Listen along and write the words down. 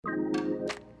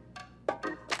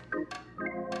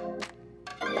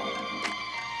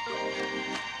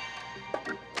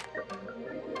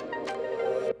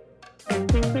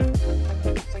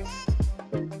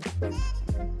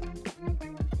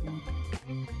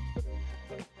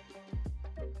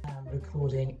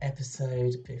recording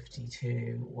episode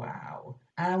 52. Wow.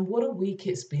 And what a week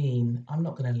it's been. I'm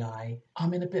not going to lie.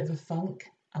 I'm in a bit of a funk.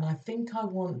 And I think I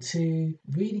want to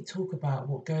really talk about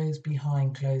what goes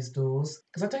behind closed doors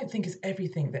because I don't think it's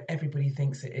everything that everybody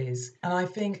thinks it is. And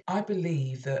I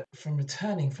believe that from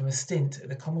returning from a stint at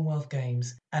the Commonwealth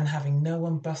Games and having no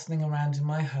one bustling around in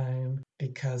my home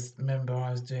because remember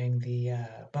I was doing the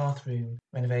bathroom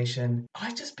renovation,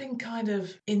 I've just been kind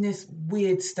of in this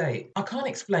weird state. I can't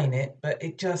explain it, but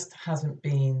it just hasn't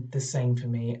been the same for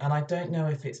me. And I don't know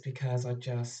if it's because I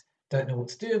just don't know what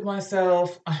to do with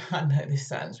myself. I know this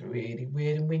sounds really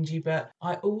weird and whingy, but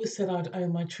I always said I'd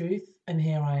own my truth, and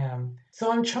here I am. So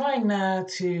I'm trying now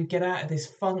to get out of this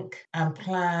funk and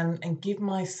plan and give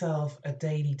myself a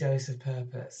daily dose of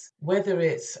purpose. Whether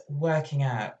it's working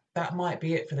out, that might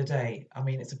be it for the day. I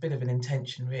mean, it's a bit of an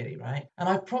intention, really, right? And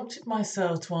I've prompted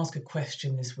myself to ask a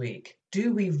question this week.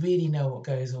 Do we really know what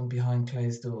goes on behind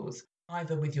closed doors?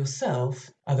 Either with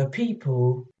yourself, other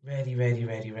people, really, really,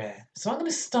 really rare. So I'm going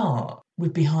to start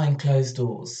with behind closed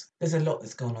doors. There's a lot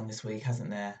that's gone on this week, hasn't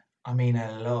there? I mean,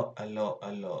 a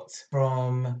lot.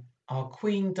 From our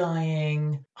Queen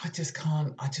dying, I just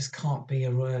can't be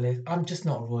a royalist. I'm just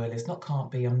not a royalist.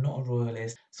 I'm not a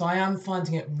royalist. So I am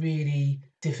finding it really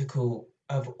difficult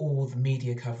of all the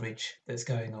media coverage that's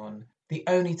going on. The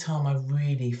only time I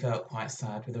really felt quite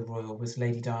sad with the royal was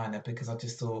Lady Diana because I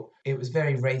just thought it was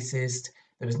very racist.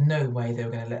 There was no way they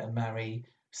were going to let her marry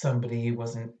somebody who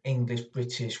wasn't English,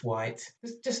 British, white.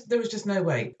 There was just no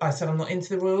way. I said I'm not into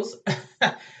the royals.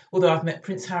 Although I've met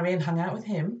Prince Harry and hung out with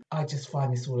him, I just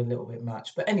find this all a little bit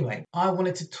much. But anyway, I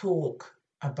wanted to talk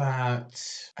about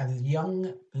a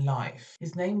young life.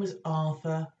 His name was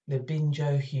Arthur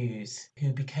Labinjo Hughes,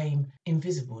 who became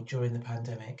invisible during the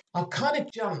pandemic. I kind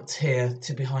of jumped here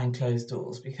to behind closed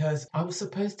doors because I was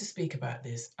supposed to speak about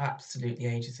this absolutely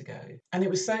ages ago. And it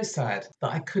was so sad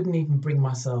that I couldn't even bring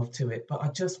myself to it. But I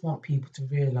just want people to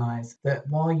realise that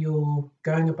while you're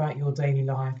going about your daily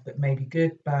life that may be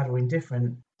good, bad or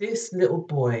indifferent, this little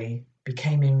boy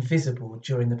became invisible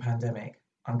during the pandemic.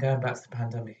 I'm going back to the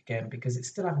pandemic again because it's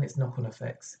still having its knock-on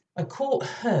effects. A court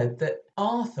heard that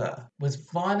Arthur was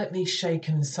violently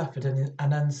shaken and suffered an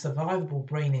unsurvivable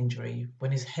brain injury when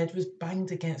his head was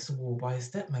banged against the wall by his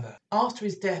stepmother. After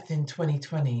his death in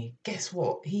 2020, guess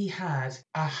what? He had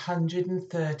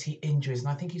 130 injuries, and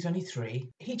I think he's only 3.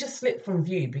 He just slipped from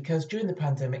view because during the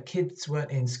pandemic, kids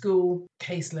weren't in school,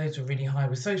 caseloads were really high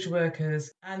with social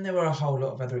workers, and there were a whole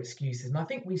lot of other excuses. And I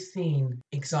think we've seen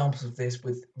examples of this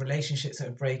with relationships that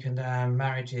have broken down,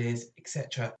 marriages,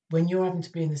 etc. When you're having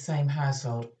to be in the same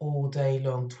household all day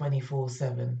long,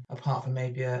 24/7, apart from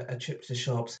maybe a trip to the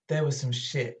shops, there was some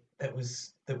shit that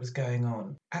was going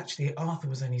on. Actually, Arthur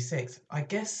was only 6. I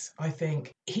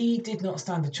think he did not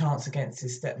stand a chance against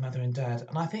his stepmother and dad.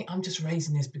 And I think I'm just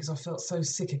raising this because I felt so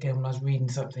sick again when I was reading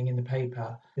something in the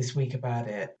paper this week about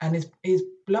it. And his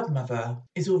blood mother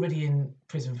is already in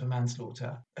prison for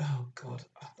manslaughter. Oh God,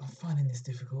 I'm finding this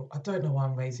difficult. I don't know why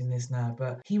I'm raising this now,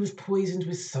 but he was poisoned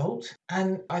with salt.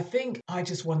 And I think I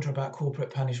just wonder about corporate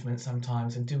punishment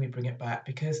sometimes and do we bring it back?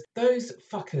 Because those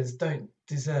fuckers don't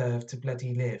deserve to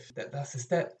bloody live. That's a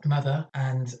stepmother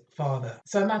and father.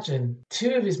 So imagine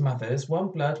 2 of his mothers, one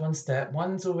blood, one step,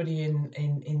 one's already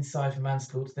inside for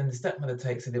manslaughter, then the stepmother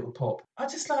takes a little pop. I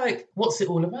just like, what's it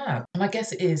all about? And I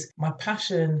guess it is my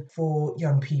passion for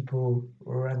young people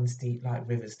runs deep like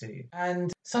rivers do.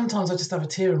 And sometimes I just have a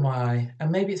tear in my eye.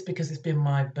 And maybe it's because it's been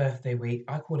my birthday week.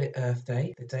 I call it Earth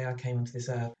Day, the day I came onto this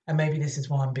earth. And maybe this is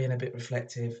why I'm being a bit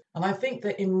reflective. And I think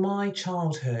that in my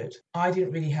childhood, I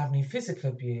didn't really have any physical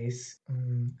abuse.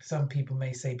 Some people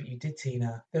may say, but you did,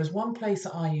 Tina. There was one place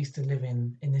that I used to live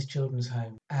in this children's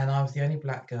home. And I was the only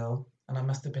black girl. And I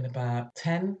must have been about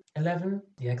 10, 11.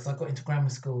 Yeah, because I got into grammar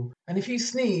school. And if you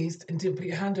sneezed and didn't put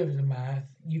your hand over the mouth,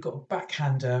 you got a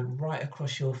backhander right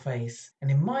across your face. And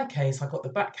in my case, I got the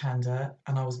backhander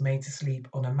and I was made to sleep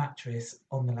on a mattress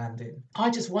on the landing.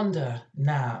 I just wonder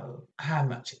now how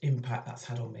much impact that's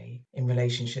had on me in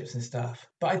relationships and stuff.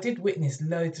 But I did witness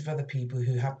loads of other people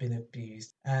who have been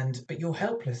abused. But you're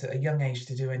helpless at a young age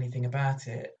to do anything about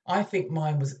it. I think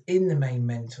mine was in the main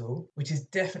mental, which has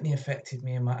definitely affected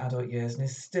me in my adult years and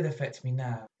it's still affecting me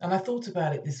now. And I thought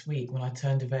about it this week when I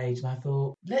turned of age and I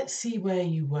thought, let's see where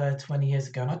you were 20 years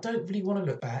ago. And I don't really want to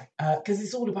look back because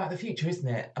it's all about the future, isn't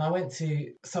it? And I went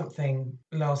to something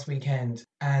last weekend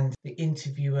And the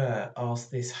interviewer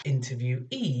asked this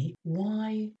interviewee,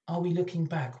 why are we looking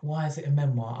back? Why is it a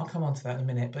memoir? I'll come on to that in a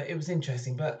minute, but it was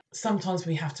interesting. But sometimes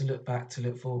we have to look back to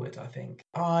look forward, I think.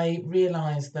 I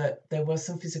realised that there was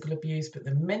some physical abuse, but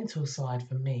the mental side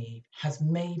for me has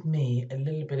made me a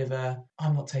little bit of a,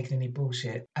 I'm not taking any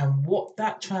bullshit. And what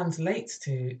that translates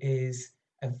to is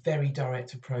a very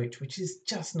direct approach, which is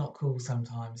just not cool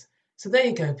sometimes. So there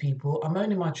you go, people. I'm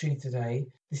owning my truth today.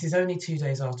 This is only 2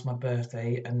 days after my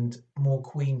birthday and more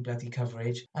Queen bloody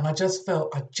coverage. And I just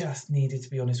felt I just needed to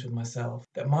be honest with myself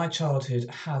that my childhood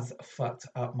has fucked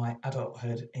up my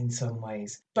adulthood in some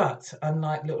ways. But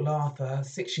unlike little Arthur,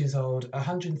 6 years old,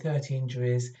 130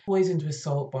 injuries, poisoned with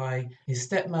salt by his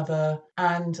stepmother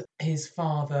and his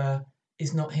father,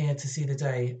 is not here to see the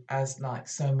day, as like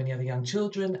so many other young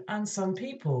children and some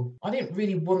people. I didn't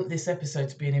really want this episode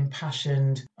to be an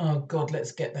impassioned, oh God,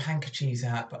 let's get the handkerchiefs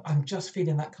out, but I'm just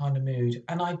feeling that kind of mood.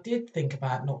 And I did think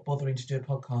about not bothering to do a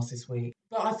podcast this week,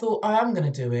 but I thought I am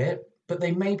going to do it. But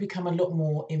they may become a lot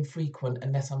more infrequent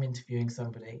unless I'm interviewing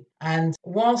somebody. And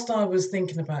whilst I was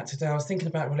thinking about today, I was thinking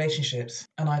about relationships.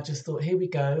 And I just thought, here we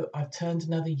go. I've turned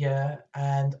another year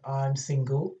and I'm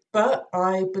single. But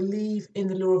I believe in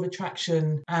the law of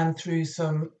attraction, and through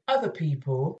some other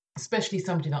people, especially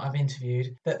somebody that I've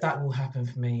interviewed, that will happen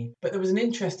for me. But there was an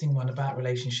interesting one about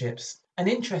relationships. An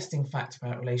interesting fact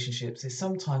about relationships is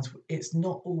sometimes it's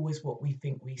not always what we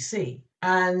think we see.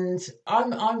 And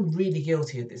I'm really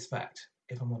guilty of this fact,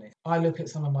 if I'm honest. I look at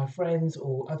some of my friends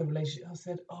or other relationships, I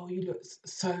said, oh, you look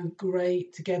so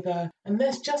great together. And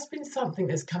there's just been something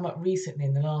that's come up recently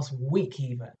in the last week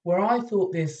even, where I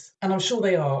thought this, and I'm sure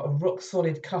they are a rock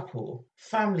solid couple,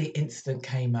 family incident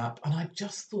came up, and I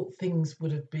just thought things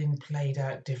would have been played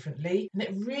out differently. And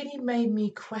it really made me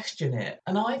question it.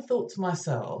 And I thought to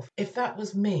myself, if that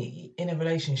was me in a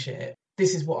relationship,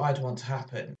 this is what I'd want to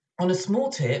happen. On a small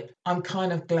tip, I'm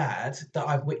kind of glad that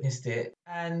I've witnessed it.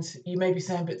 And you may be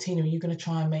saying, but Tina, are you going to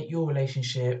try and make your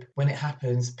relationship, when it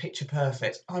happens, picture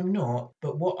perfect? I'm not.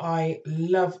 But what I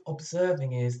love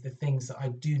observing is the things that I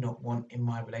do not want in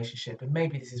my relationship. And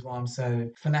maybe this is why I'm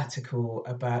so fanatical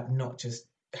about not just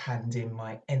handing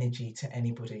my energy to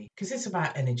anybody, because it's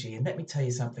about energy. And let me tell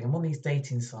you something, I'm on these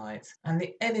dating sites, and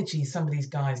the energy some of these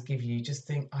guys give you, just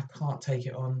think, I can't take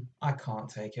it on. I can't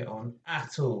take it on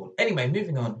at all. Anyway,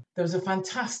 moving on. There was a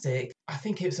fantastic, I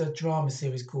think it was a drama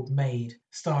series called Made,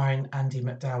 starring Andie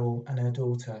MacDowell and her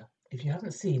daughter. If you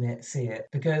haven't seen it, see it,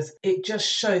 because it just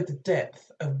showed the depth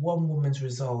of one woman's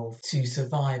resolve to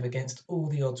survive against all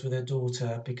the odds with her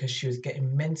daughter, because she was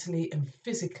getting mentally and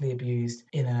physically abused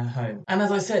in her home. And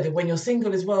as I said, when you're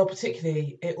single as well,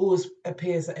 particularly, it always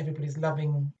appears that everybody's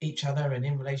loving each other and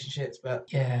in relationships. But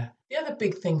yeah, the other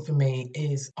big thing for me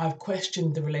is I've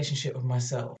questioned the relationship with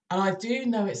myself. And I do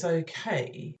know it's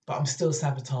okay, but I'm still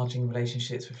sabotaging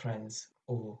relationships with friends.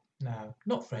 Or no,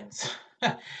 not friends.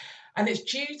 And it's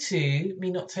due to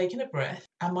me not taking a breath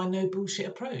and my no bullshit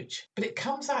approach. But it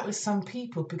comes out with some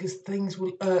people because things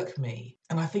will irk me.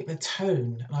 And I think the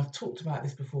tone, and I've talked about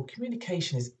this before,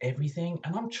 communication is everything.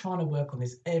 And I'm trying to work on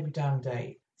this every damn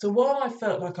day. So while I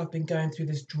felt like I've been going through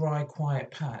this dry,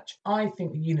 quiet patch, I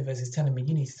think the universe is telling me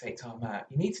you need to take time out.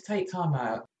 You need to take time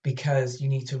out because you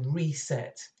need to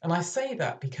reset. And I say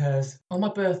that because on my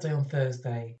birthday on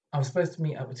Thursday, I was supposed to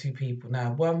meet up with two people.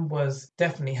 Now, one was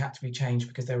definitely had to be changed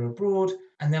because they were abroad.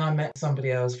 And then I met somebody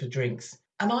else for drinks.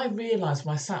 And I realised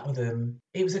when I sat with them,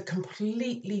 it was a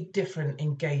completely different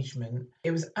engagement. It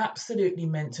was absolutely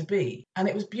meant to be. And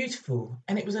it was beautiful.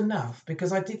 And it was enough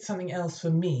because I did something else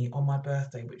for me on my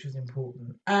birthday, which was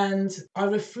important. And I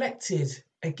reflected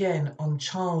again on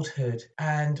childhood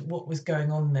and what was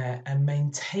going on there and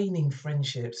maintaining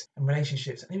friendships and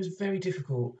relationships. And it was very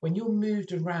difficult when you're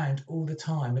moved around all the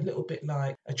time, a little bit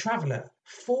like a traveller.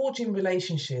 Forging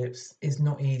relationships is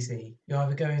not easy. You're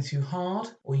either going too hard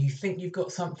or you think you've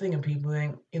got something and people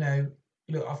think,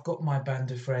 look, I've got my band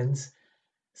of friends.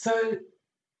 So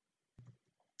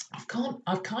I've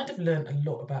kind of learned a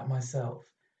lot about myself.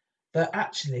 That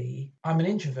actually I'm an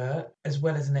introvert as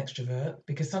well as an extrovert,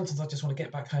 because sometimes I just want to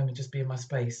get back home and just be in my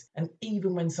space. And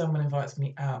even when someone invites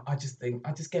me out, I just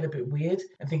get a bit weird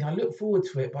and think I look forward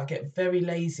to it, but I get very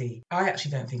lazy. I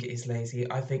actually don't think it is lazy.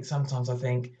 Sometimes I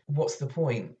think, what's the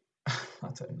point? I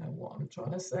don't know what I'm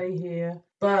trying to say here.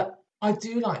 But I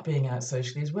do like being out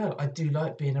socially as well. I do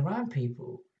like being around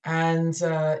people. And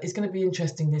it's going to be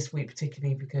interesting this week,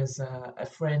 particularly because a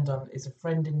friend is a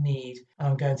friend in need, and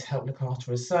I'm going to help look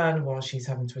after her son while she's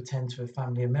having to attend to a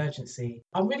family emergency.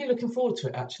 I'm really looking forward to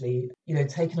it, actually.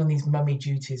 Taking on these mummy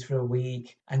duties for a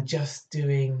week and just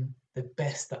doing the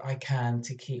best that I can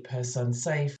to keep her son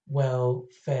safe, well,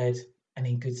 fed, and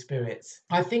in good spirits.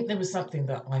 I think there was something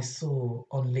that I saw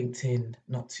on LinkedIn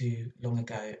not too long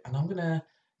ago, and I'm going to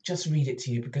just read it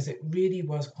to you because it really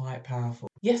was quite powerful.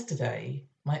 Yesterday,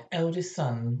 my eldest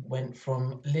son went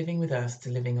from living with us to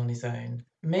living on his own.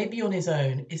 Maybe on his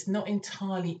own is not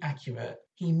entirely accurate.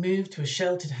 He moved to a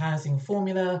sheltered housing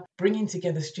formula, bringing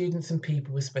together students and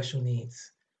people with special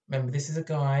needs. Remember, this is a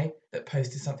guy that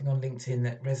posted something on LinkedIn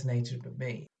that resonated with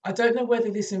me. I don't know whether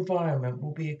this environment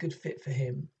will be a good fit for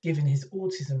him, given his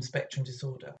autism spectrum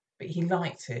disorder, but he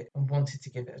liked it and wanted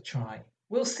to give it a try.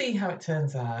 We'll see how it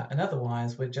turns out, and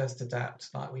otherwise, we'll just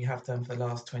adapt like we have done for the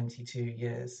last 22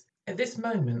 years. At this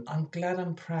moment, I'm glad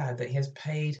and proud that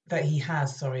he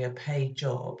has a paid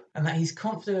job and that he's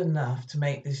confident enough to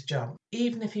make this jump.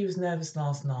 Even if he was nervous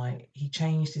last night, he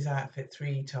changed his outfit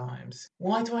 3 times.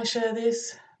 Why do I share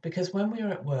this? Because when we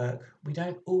are at work, we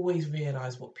don't always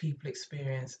realise what people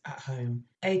experience at home,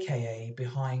 aka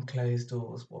behind closed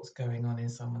doors, what's going on in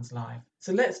someone's life.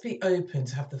 So let's be open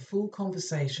to have the full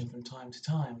conversation from time to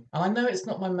time. And I know it's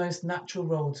not my most natural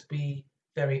role to be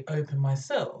very open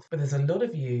myself, but there's a lot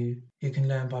of you who can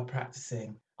learn by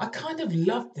practicing. I kind of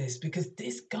loved this because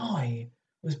this guy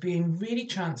was being really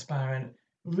transparent,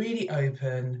 really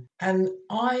open. And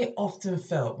I often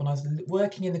felt when I was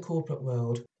working in the corporate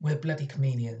world, we're bloody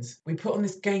chameleons. We put on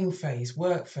this game face,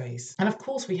 work face. And of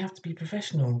course, we have to be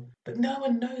professional, but no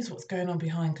one knows what's going on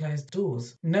behind closed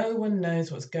doors. No one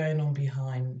knows what's going on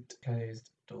behind closed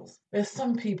doors. There's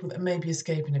some people that may be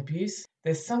escaping abuse.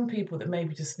 There's some people that may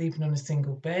be just sleeping on a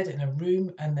single bed in a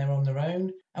room and they're on their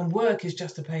own, and work is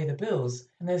just to pay the bills.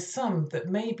 And there's some that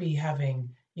may be having,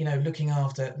 looking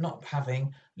after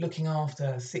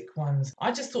sick ones.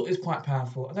 I just thought it was quite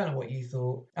powerful. I don't know what you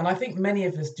thought. And I think many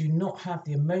of us do not have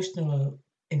the emotional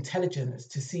intelligence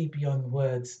to see beyond the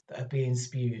words that are being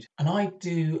spewed. And I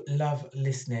do love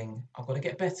listening. I've got to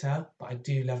get better, but I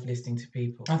do love listening to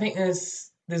people. I think there's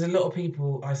a lot of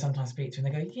people I sometimes speak to and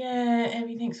they go, yeah,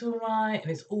 everything's all right. And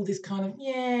it's all this kind of,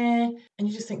 yeah. And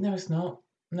you just think, no, it's not.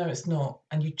 No, it's not.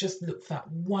 And you just look for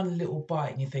that one little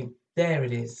bite and you think, there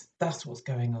it is. That's what's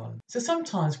going on. So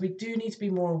sometimes we do need to be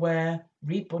more aware,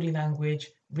 read body language,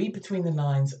 read between the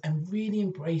lines, and really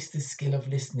embrace the skill of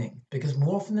listening. Because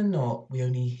more often than not, we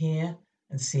only hear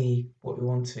and see what we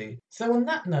want to. So on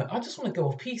that note, I just want to go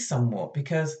off piece somewhat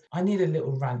because I need a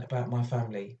little rant about my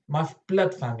family. My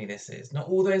blood family, this is. Not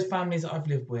all those families that I've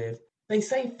lived with. They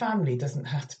say family doesn't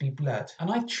have to be blood, and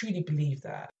I truly believe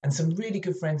that. And some really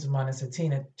good friends of mine have said,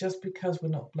 Tina, just because we're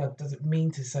not blood doesn't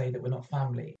mean to say that we're not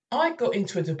family. I got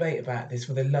into a debate about this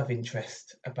with a love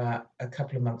interest about a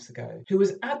couple of months ago, who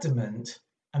was adamant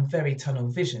and very tunnel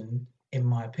vision, in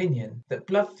my opinion, that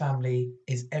blood family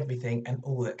is everything and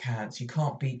all that counts. You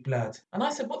can't beat blood. And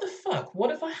I said, what the fuck?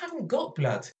 What if I haven't got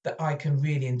blood that I can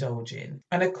really indulge in?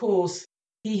 And of course,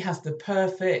 he has the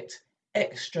perfect,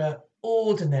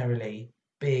 extraordinarily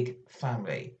big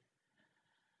family.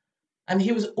 And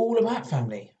he was all about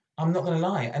family. I'm not going to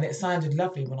lie. And it sounded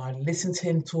lovely when I listened to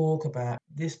him talk about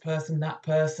this person, that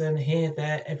person, here,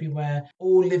 there, everywhere,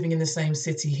 all living in the same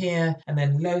city here, and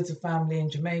then loads of family in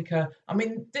Jamaica. I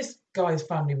mean, this guy's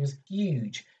family was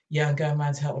huge. Yeah, I'm going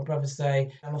around to help my brother's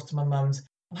day. I'm off to my mum's.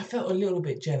 And I felt a little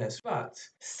bit jealous. But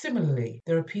similarly,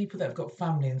 there are people that have got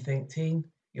family and think, Teen,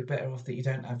 you're better off that you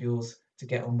don't have yours to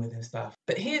get on with and stuff.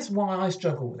 But here's why I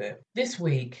struggle with it. This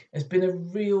week has been a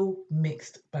real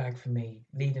mixed bag for me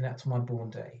leading up to my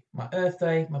born day. My Earth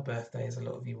Day, my birthday, as a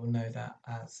lot of you will know that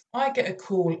as. I get a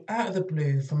call out of the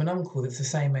blue from an uncle that's the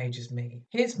same age as me.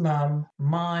 His mum,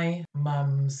 my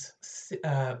mum's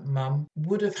mum,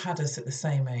 would have had us at the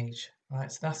same age.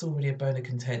 Right, so that's already a bone of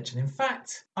contention. In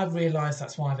fact, I've realised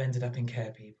that's why I've ended up in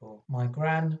Care People. My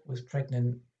gran was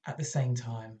pregnant at the same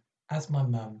time as my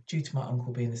mum, due to my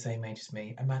uncle being the same age as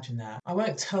me. Imagine that. I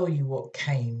won't tell you what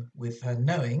came with her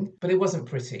knowing, but it wasn't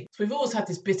pretty. So we've always had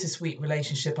this bittersweet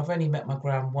relationship. I've only met my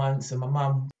gran once, and my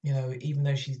mum, even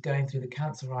though she's going through the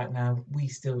cancer right now, we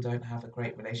still don't have a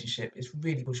great relationship. It's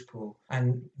really push-pull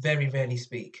and very rarely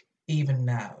speak, even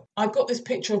now. I got this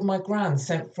picture of my gran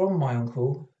sent from my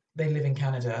uncle. They live in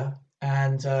Canada.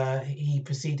 And he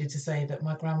proceeded to say that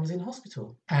my gran was in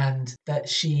hospital and that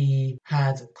she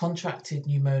had contracted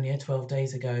pneumonia 12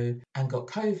 days ago and got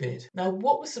COVID. Now,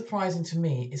 what was surprising to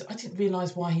me is I didn't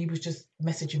realise why he was just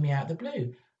messaging me out of the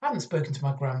blue. I haven't spoken to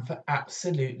my gran for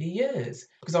absolutely years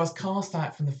because I was cast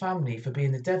out from the family for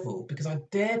being the devil because I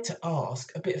dared to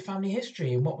ask a bit of family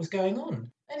history and what was going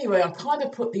on. Anyway, I kind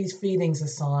of put these feelings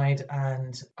aside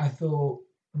and I thought,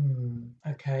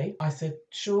 okay. I said,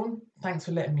 Sean, thanks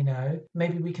for letting me know.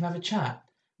 Maybe we can have a chat.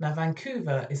 Now,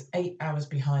 Vancouver is 8 hours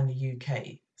behind the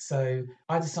UK. So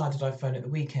I decided I'd phone at the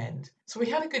weekend. So we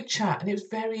had a good chat, and it was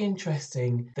very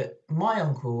interesting that my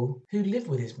uncle, who lived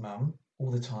with his mum all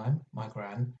the time, my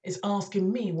gran, is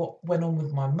asking me what went on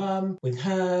with my mum, with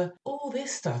her, all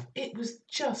this stuff. It was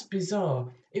just bizarre.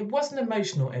 It wasn't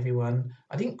emotional, everyone.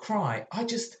 I didn't cry. I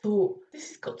just thought, this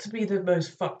has got to be the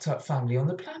most fucked up family on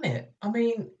the planet. I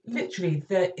mean, literally,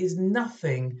 there is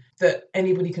nothing that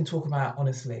anybody can talk about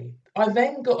honestly. I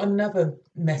then got another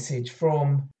message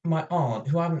from my aunt,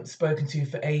 who I haven't spoken to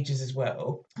for ages as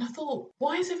well. And I thought,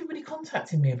 why is everybody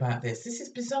contacting me about this? This is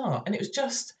bizarre. And it was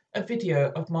just a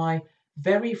video of my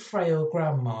very frail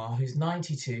grandma, who's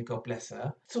 92, God bless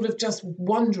her, sort of just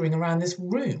wandering around this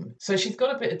room. So she's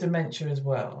got a bit of dementia as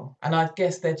well. And I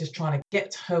guess they're just trying to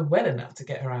get her well enough to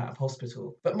get her out of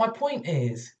hospital. But my point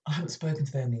is, I haven't spoken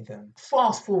to any of them.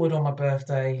 Fast forward on my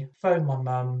birthday, phone my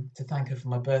mum to thank her for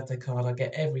my birthday card I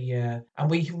get every year. And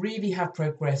we really have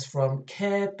progressed from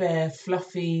Care Bear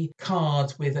fluffy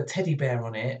cards with a teddy bear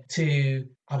on it to,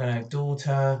 I don't know,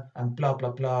 daughter and blah,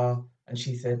 blah, blah. And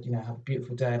she said, have a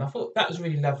beautiful day. And I thought that was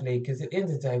really lovely because at the end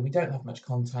of the day, we don't have much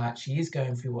contact. She is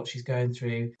going through what she's going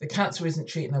through. The cancer isn't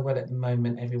treating her well at the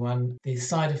moment, everyone. The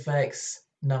side effects,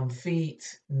 numb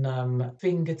feet, numb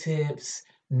fingertips,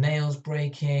 nails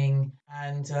breaking,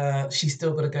 and she's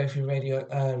still got to go through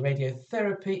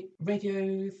radiotherapy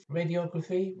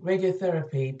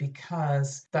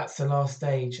because that's the last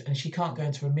stage, and she can't go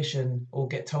into remission or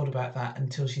get told about that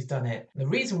until she's done it. And the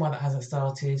reason why that hasn't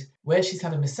started, where she's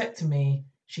had a mastectomy,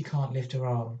 she can't lift her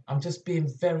arm. I'm just being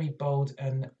very bold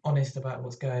and honest about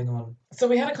what's going on. So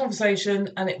we had a conversation,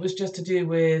 and it was just to do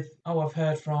with, I've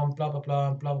heard from blah, blah,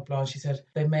 blah, and blah, blah, blah. She said,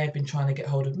 they may have been trying to get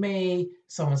hold of me.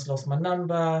 Someone's lost my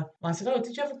number. And I said,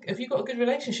 have you got a good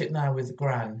relationship now with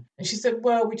Gran? And she said,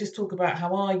 well, we just talk about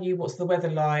how are you? What's the weather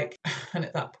like? And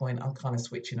at that point, I'm kind of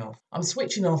switching off. I'm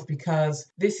switching off because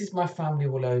this is my family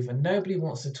all over. Nobody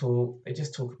wants to talk. They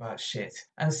just talk about shit.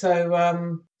 And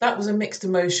so that was a mixed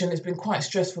emotion. It's been quite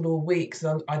stressful all week.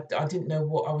 So I didn't know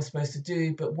what I was supposed to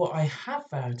do. But what I have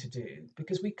vowed to do,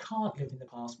 because we can't live in the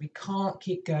past, we can't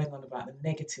keep going on about the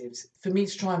negatives. For me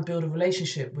to try and build a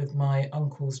relationship with my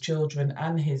uncle's children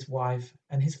and his wife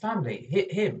and his family,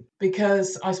 him.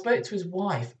 Because I spoke to his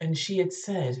wife and she had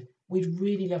said, we'd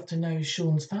really love to know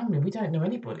Sean's family. We don't know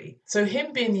anybody. So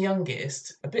him being the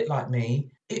youngest, a bit like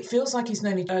me, it feels like he's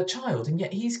only a child, and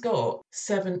yet he's got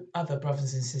 7 other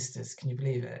brothers and sisters. Can you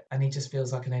believe it? And he just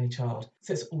feels like an only child.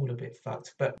 So it's all a bit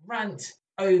fucked. But rant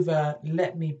over,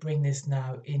 let me bring this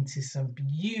now into some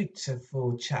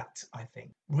beautiful chat, I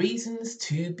think. Reasons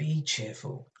to be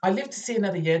cheerful. I lived to see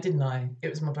another year, didn't I? It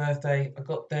was my birthday. I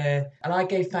got there and I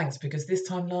gave thanks because this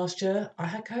time last year I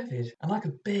had COVID and I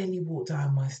could barely walk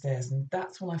down my stairs, and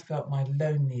that's when I felt my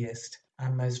loneliest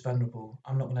and most vulnerable.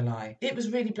 I'm not going to lie. It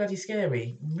was really bloody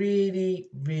scary. Really,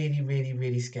 really, really,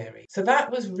 really scary. So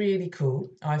that was really cool.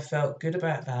 I felt good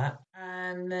about that.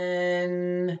 And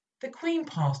then the Queen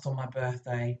passed on my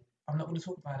birthday. I'm not going to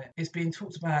talk about it. It's being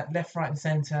talked about left, right, and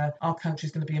centre. Our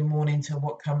country's going to be in mourning till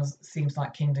what seems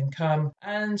like kingdom come.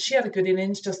 And she had a good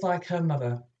innings, just like her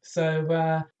mother.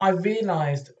 So I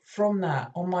realised from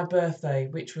that on my birthday,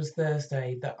 which was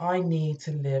Thursday, that I need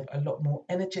to live a lot more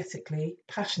energetically,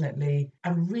 passionately,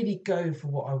 and really go for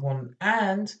what I want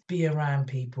and be around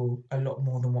people a lot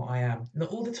more than what I am. Not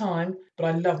all the time, but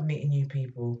I love meeting new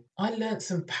people. I learnt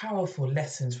some powerful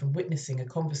lessons from witnessing a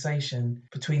conversation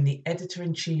between the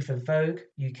editor-in-chief of Vogue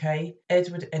UK,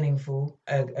 Edward Enningful,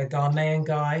 a Ghanaian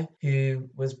guy who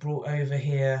was brought over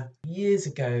here years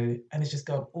ago and has just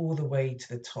gone all the way to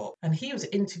the top. And he was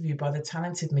interviewed by the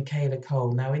talented Michaela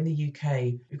Cole. Now in the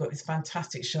UK, we've got this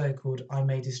fantastic show called I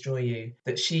May Destroy You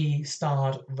that she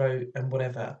starred, wrote, and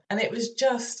whatever. And it was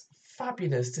just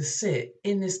fabulous to sit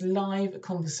in this live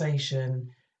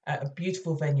conversation at a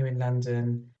beautiful venue in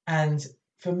London. And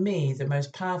for me, the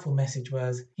most powerful message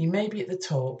was he may be at the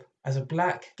top as a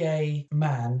black gay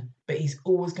man, but he's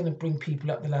always going to bring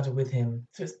people up the ladder with him.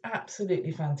 So it's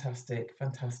absolutely fantastic.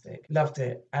 Loved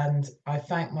it. And I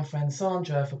thank my friend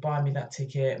Sandra for buying me that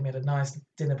ticket. We had a nice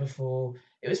dinner before.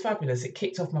 It was fabulous. It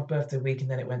kicked off my birthday week and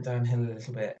then it went downhill a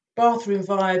little bit. Bathroom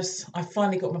vibes. I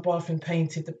finally got my bathroom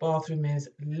painted. The bathroom is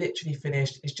literally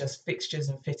finished. It's just fixtures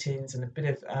and fittings and a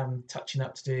bit of touching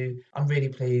up to do. I'm really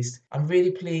pleased. I'm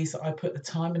really pleased that I put the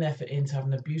time and effort into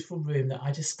having a beautiful room that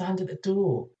I just stand at the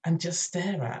door and just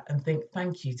stare at and think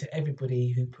thank you to everybody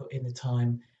who put in the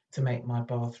time to make my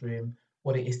bathroom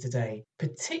what it is today,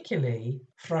 particularly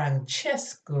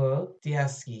Francesco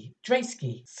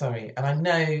Draski, sorry. And I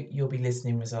know you'll be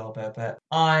listening, Rosalba, but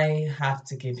I have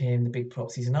to give him the big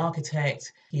props. He's an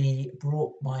architect. He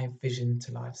brought my vision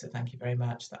to life. So thank you very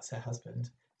much. That's her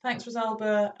husband. Thanks,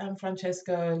 Rosalba and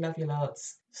Francesco. Love you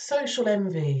lots. Social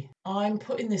envy. I'm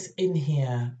putting this in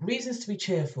here. Reasons to be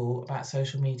cheerful about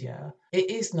social media. It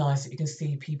is nice that you can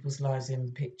see people's lives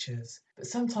in pictures, but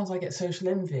sometimes I get social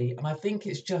envy, and I think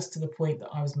it's just to the point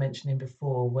that I was mentioning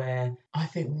before, where I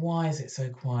think, why is it so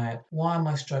quiet? Why am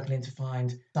I struggling to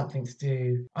find something to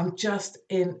do? I'm just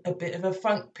in a bit of a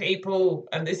funk, people,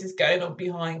 and this is going on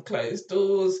behind closed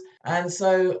doors. And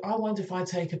so I wonder if I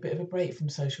take a bit of a break from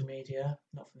social media,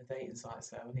 not from the dating sites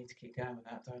though. I need to keep going with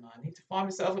that, don't I? I need to find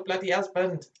myself a bloody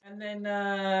husband. And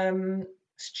then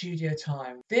studio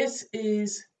time. This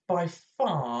is by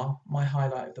far my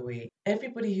highlight of the week.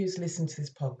 Everybody who's listened to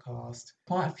this podcast,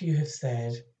 quite a few have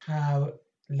said how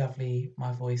lovely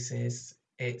my voice is.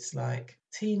 It's like,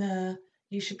 Tina,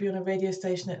 you should be on a radio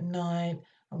station at night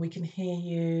and we can hear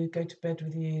you, go to bed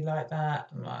with you like that.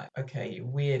 I'm like, okay, you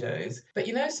weirdos. But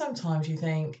sometimes you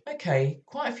think, okay,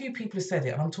 quite a few people have said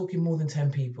it, and I'm talking more than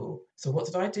 10 people. So what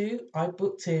did I do? I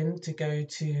booked in to go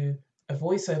to a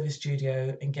voiceover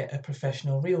studio and get a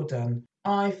professional reel done.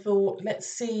 I thought, let's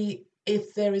see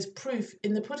if there is proof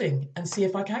in the pudding and see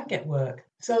if I can get work.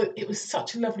 So it was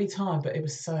such a lovely time, but it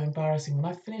was so embarrassing. When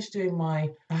I finished doing I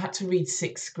had to read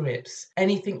 6 scripts,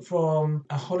 anything from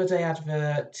a holiday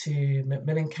advert to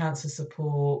Macmillan Cancer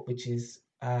Support, which is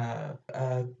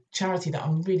a charity that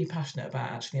I'm really passionate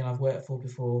about actually, and I've worked for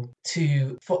before,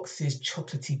 to Fox's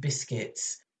chocolatey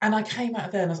biscuits. And I came out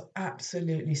of there and I was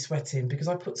absolutely sweating because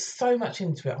I put so much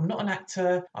into it. I'm not an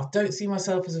actor. I don't see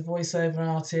myself as a voiceover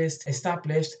artist,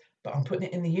 established, but I'm putting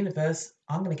it in the universe.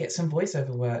 I'm going to get some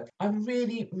voiceover work. I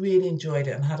really, really enjoyed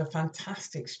it and had a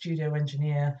fantastic studio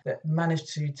engineer that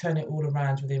managed to turn it all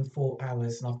around within 4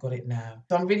 hours, and I've got it now.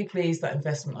 So I'm really pleased that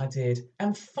investment I did.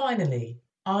 And finally,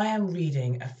 I am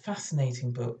reading a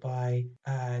fascinating book by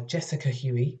Jessica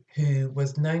Huey, who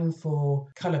was known for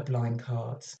colourblind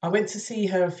cards. I went to see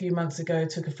her a few months ago,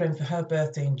 took a friend for her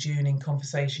birthday in June in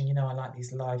conversation. I like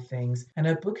these live things. And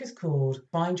her book is called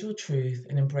Find Your Truth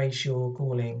and Embrace Your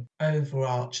Calling,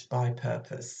 Overarched by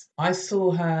Purpose. I saw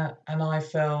her and I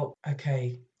felt,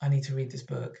 okay, I need to read this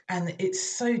book. And it's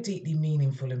so deeply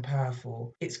meaningful and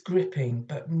powerful. It's gripping,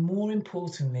 but more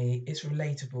importantly, it's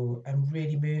relatable and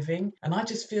really moving. And I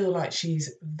just feel like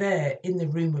she's there in the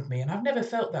room with me. And I've never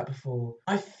felt that before.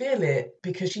 I feel it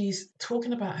because she's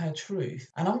talking about her truth.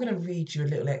 And I'm going to read you a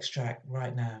little extract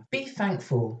right now. Be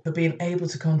thankful for being able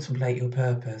to contemplate your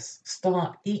purpose.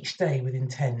 Start each day with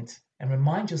intent, and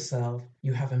remind yourself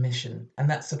you have a mission, and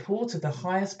that support of the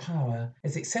highest power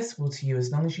is accessible to you as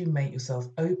long as you make yourself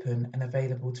open and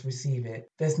available to receive it.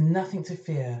 There's nothing to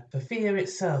fear, for fear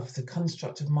itself is a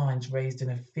construct of minds raised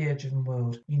in a fear-driven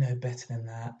world. You know better than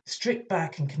that. Stripped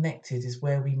back and connected is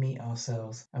where we meet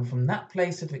ourselves, and from that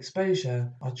place of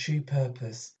exposure, our true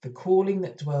purpose, the calling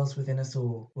that dwells within us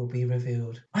all, will be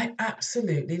revealed. I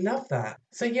absolutely love that.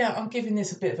 So yeah, I'm giving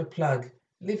this a bit of a plug.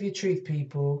 Live your truth,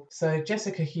 people. So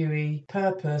Jessica Huey,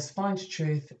 Purpose, Find Your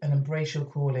Truth and Embrace Your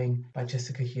Calling by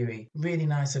Jessica Huey. Really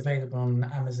nice, available on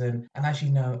Amazon. And as you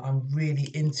know, I'm really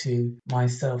into my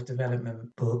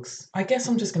self-development books. I guess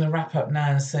I'm just going to wrap up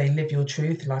now and say live your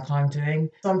truth like I'm doing.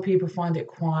 Some people find it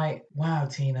quite, wow,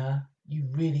 Tina, you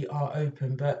really are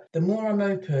open. But the more I'm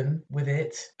open with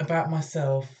it about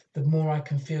myself, the more I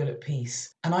can feel at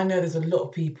peace. And I know there's a lot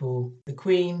of people, the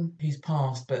Queen who's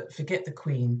passed, but forget the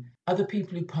Queen. Other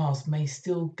people who passed may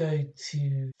still go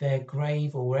to their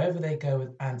grave or wherever they go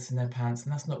with ants in their pants,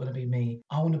 and that's not going to be me.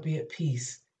 I want to be at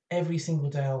peace every single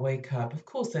day I wake up. Of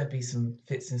course, there'll be some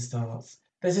fits and starts.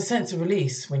 There's a sense of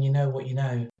release when you know what you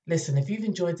know. Listen, if you've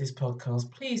enjoyed this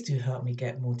podcast, please do help me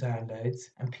get more downloads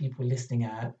and people listening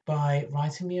out by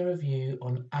writing me a review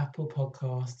on Apple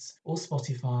Podcasts or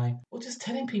Spotify, or just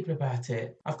telling people about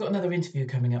it. I've got another interview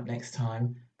coming up next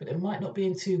time, but it might not be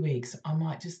in 2 weeks. I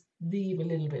might just leave a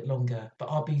little bit longer, but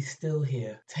I'll be still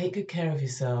here. Take good care of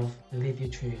yourself, live your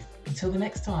truth. Until the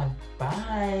next time,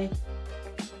 bye.